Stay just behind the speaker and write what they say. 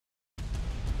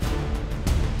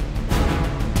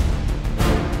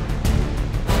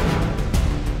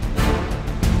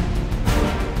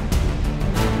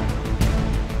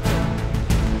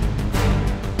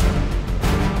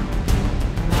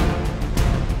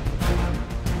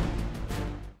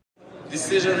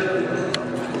decision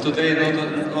today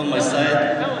not on my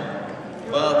side,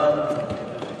 but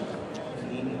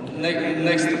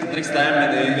next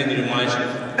time in the rematch,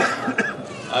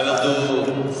 I will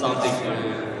do something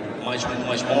much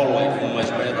more, like much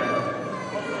better.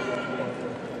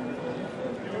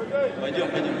 Пойдем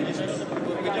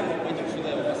сюда,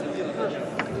 его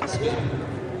посадим.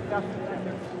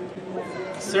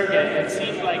 Sergey, it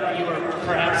seemed like you were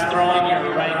perhaps throwing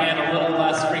your right hand a little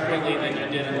less frequently than you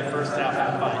did in the first half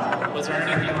of the fight. Was there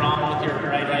anything wrong with your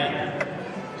right hand?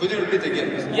 Could you repeat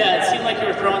again? Yeah, it seemed like you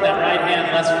were throwing that right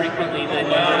hand less frequently than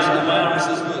you did. My arms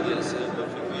is good, yes,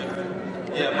 perfectly.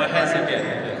 Yeah, my hands again.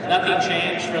 Yeah. Nothing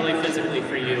changed really physically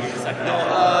for you in the second half?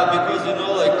 No, because you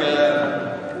know, like,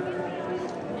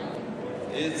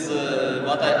 it's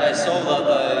what I saw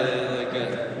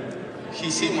that he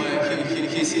sees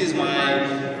my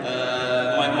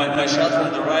shot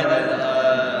from the right.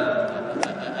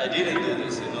 I didn't do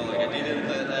this, you know, like I didn't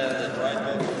try to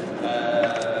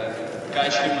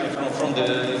catch him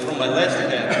from my left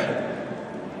hand.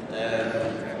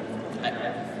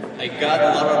 I got a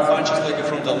lot of punches like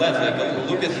from the left. Like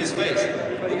look at his face,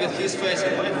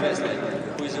 and my face. Like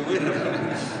who is the winner?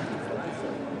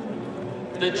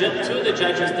 Two of the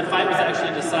judges, the fight was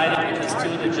actually decided because two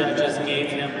of the judges gave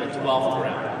him the 12th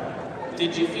round.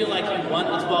 Did you feel like you won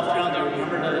the 12th round? Do you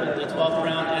remember the 12th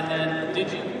round? And then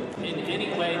did you in any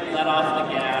way let off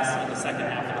the gas in the second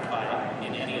half of the fight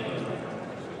in any of those rounds?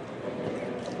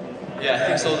 Yeah, I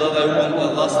think so that I won the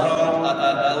last round.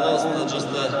 I lost just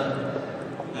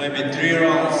maybe 3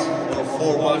 rounds or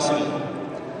 4 maximum.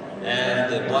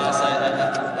 And plus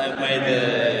I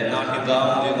made knock him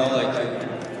down, you know, like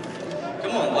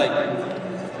come on, like,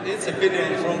 it's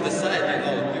opinion from the side, you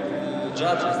know,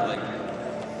 judges, like.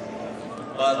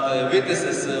 But the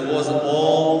witnesses was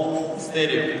all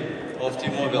stadium of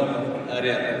T-Mobile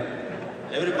Arena.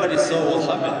 Everybody saw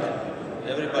what happened.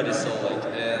 Everybody saw, like,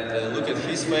 and look at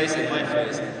his face and my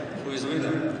face. Who is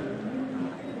winner?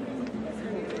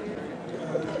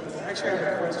 Actually, I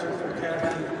have a question for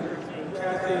Kathy.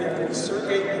 Kathy,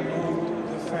 Sergey bemoaned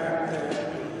the fact that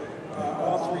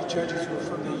all 3 judges were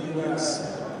from the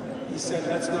U.S. He said,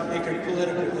 let's not make it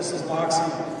political, this is boxing.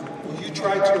 Will you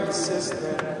try to insist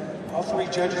that all 3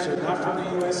 judges are not from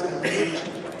the U.S. and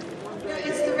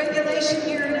It's the regulation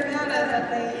here in Nevada that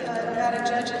Nevada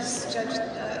judges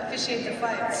officiate the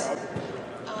fights.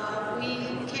 We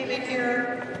came in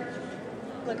here,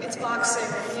 look, it's boxing.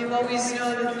 You always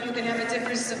know that you can have a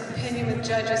difference of opinion with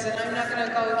judges, and I'm not going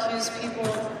to go accuse people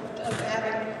of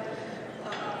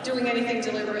doing anything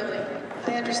deliberately.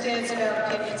 I understand it's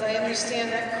about opinions. I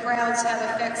understand that crowds have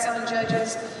effects on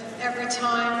judges. Every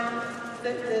time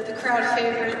the crowd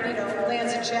favorite, you know,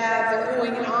 lands a jab, they're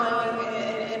oohing and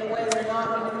eyeing in a way they're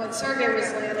not when Sergey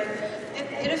was landing.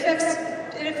 It affects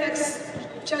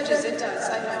judges. It does.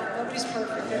 I know nobody's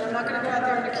perfect, and I'm not going to go out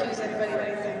there and accuse anybody of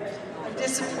anything. I'm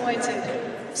disappointed,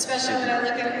 especially when I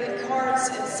look at the cards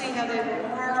and see how they were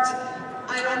marked.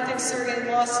 I don't think Sergey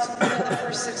lost the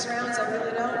first 6 rounds, I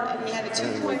really don't. And he had a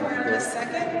 2-point round in the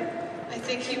second. I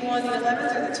think he won the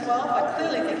 11th or the 12th. I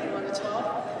clearly think he won the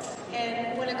 12th.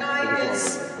 And when a guy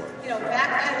is, you know,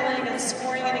 backpedaling and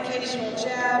scoring an occasional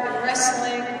jab and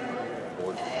wrestling,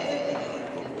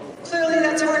 clearly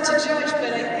that's hard to judge,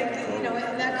 but I think, you know,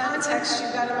 in that context,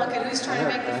 you've got to look at who's trying to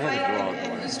make the fight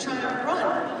and who's trying to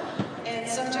run. And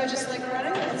some judges like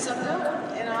running and some don't.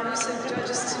 And obviously the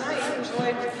judges tonight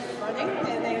enjoyed running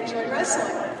and they enjoyed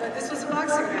wrestling. But this was a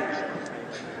boxing match.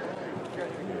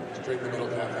 Straight in the middle,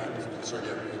 Kathy.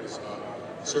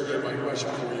 Sergey, my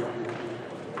question for you.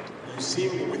 You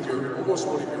seem with almost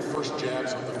one of your first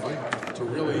jabs of the fight to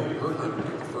really hurt him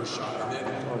with the first shot. And then,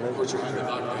 of course, you had the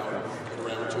knockdown in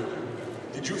round 2.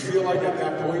 Did you feel like at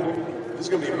that point, this is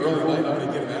going to be an early night, I'm going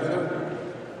to get him out of there?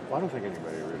 Well, I don't think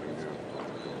anybody really knew.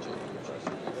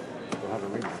 We'll have a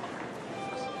rematch.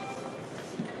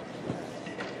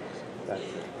 That's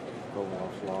it.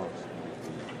 Kovalev's lost.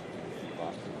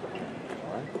 All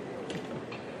right?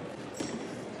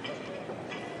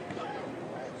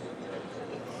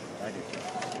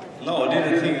 No, I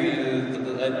didn't think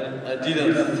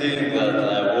that I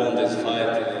won this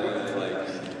fight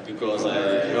because I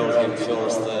heard him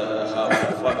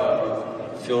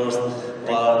first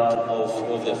part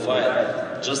of the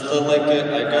fight. Just like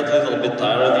I got a little bit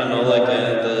tired, you know, like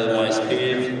and my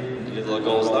speed little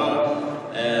goes down,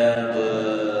 and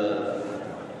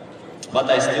but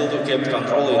I still kept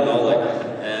control, you know, like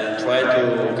and try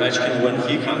to catch him when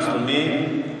he comes to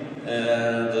me,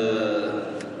 and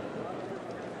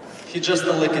he just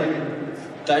like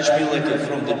touched me like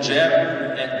from the jab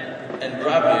and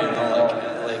grabbed me, you know,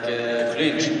 like a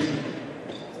clinch.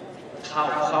 How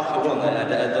he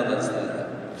front, I don't understand.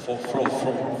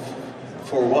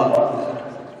 For what?